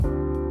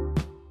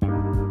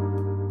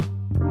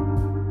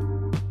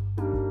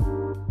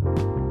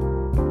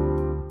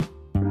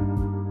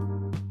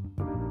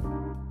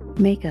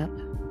Makeup.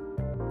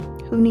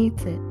 Who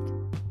needs it?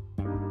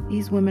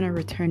 These women are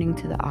returning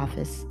to the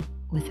office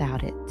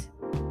without it.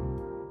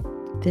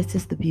 This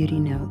is the Beauty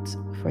Note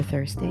for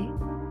Thursday,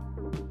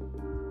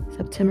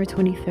 September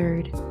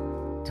 23rd,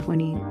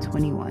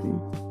 2021.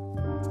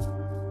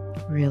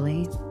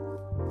 Really?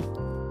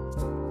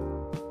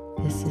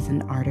 This is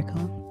an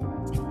article?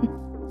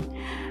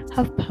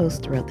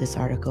 HuffPost wrote this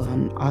article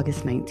on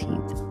August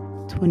 19th,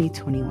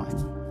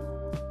 2021.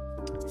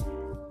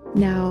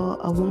 Now,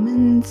 a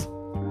woman's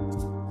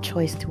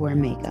choice to wear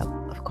makeup,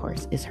 of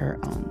course, is her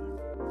own.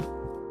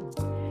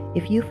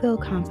 If you feel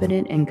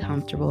confident and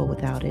comfortable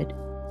without it,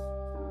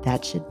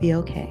 that should be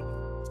okay.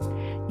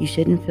 You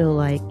shouldn't feel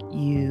like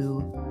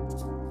you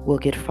will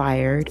get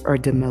fired or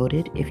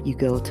demoted if you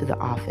go to the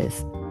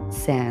office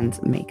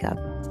sans makeup.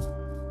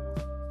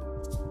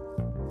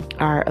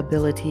 Our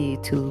ability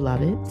to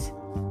love it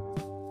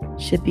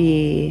should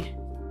be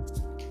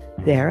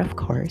there, of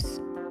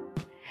course,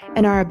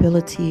 and our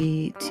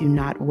ability to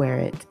not wear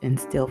it and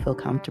still feel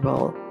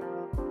comfortable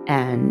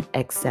and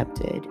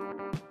accepted,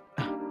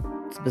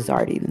 it's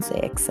bizarre to even say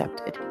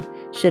accepted,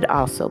 should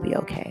also be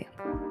okay.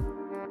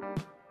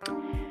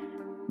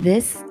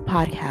 This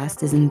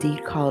podcast is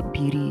indeed called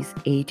Beauty's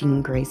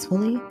Aging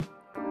Gracefully.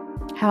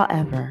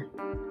 However,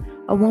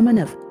 a woman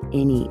of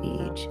any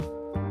age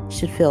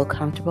should feel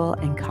comfortable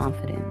and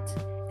confident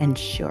and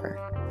sure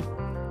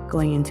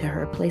going into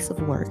her place of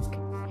work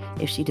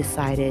if she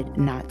decided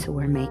not to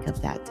wear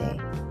makeup that day.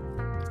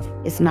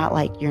 It's not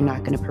like you're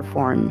not going to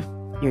perform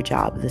your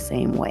job the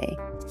same way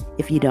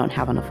if you don't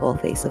have on a full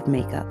face of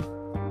makeup.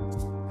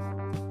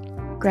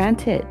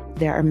 Granted,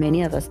 there are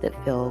many of us that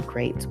feel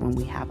great when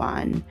we have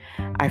on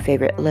our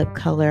favorite lip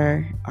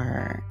color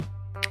or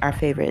our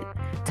favorite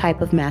type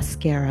of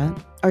mascara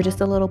or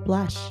just a little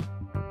blush.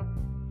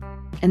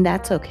 And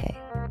that's okay.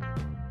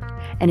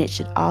 And it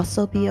should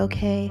also be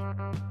okay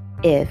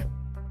if,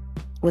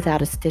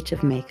 without a stitch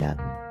of makeup,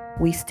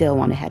 we still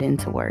want to head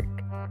into work.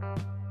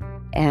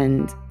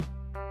 And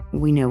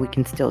we know we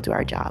can still do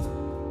our job.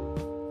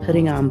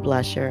 Putting on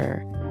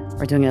blusher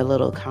or doing a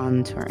little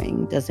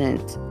contouring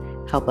doesn't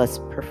help us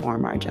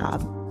perform our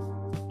job.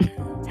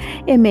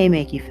 It may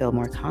make you feel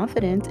more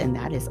confident, and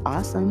that is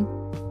awesome,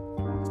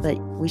 but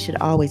we should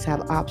always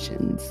have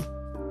options.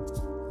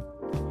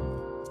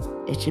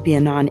 It should be a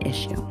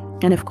non-issue.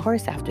 And of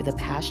course, after the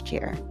past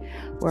year,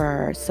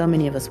 where so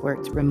many of us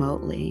worked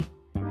remotely,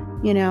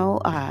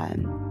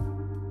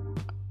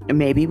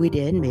 maybe we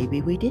did,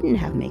 maybe we didn't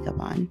have makeup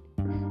on.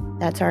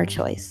 That's our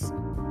choice.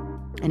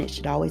 And it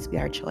should always be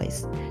our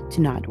choice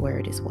to not wear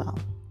it as well,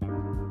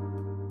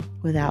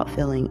 without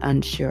feeling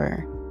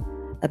unsure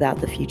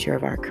about the future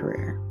of our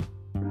career.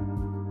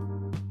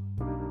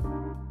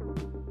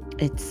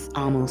 It's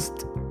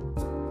almost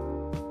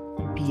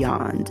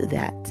beyond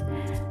that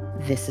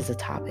this is a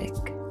topic.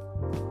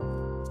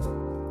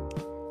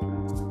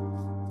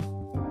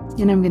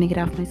 And I'm going to get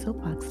off my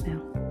soapbox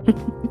now.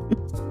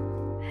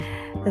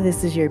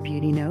 This is your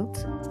Beauty Note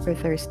for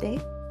Thursday,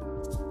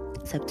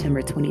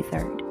 September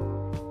 23rd,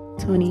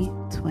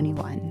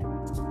 2021.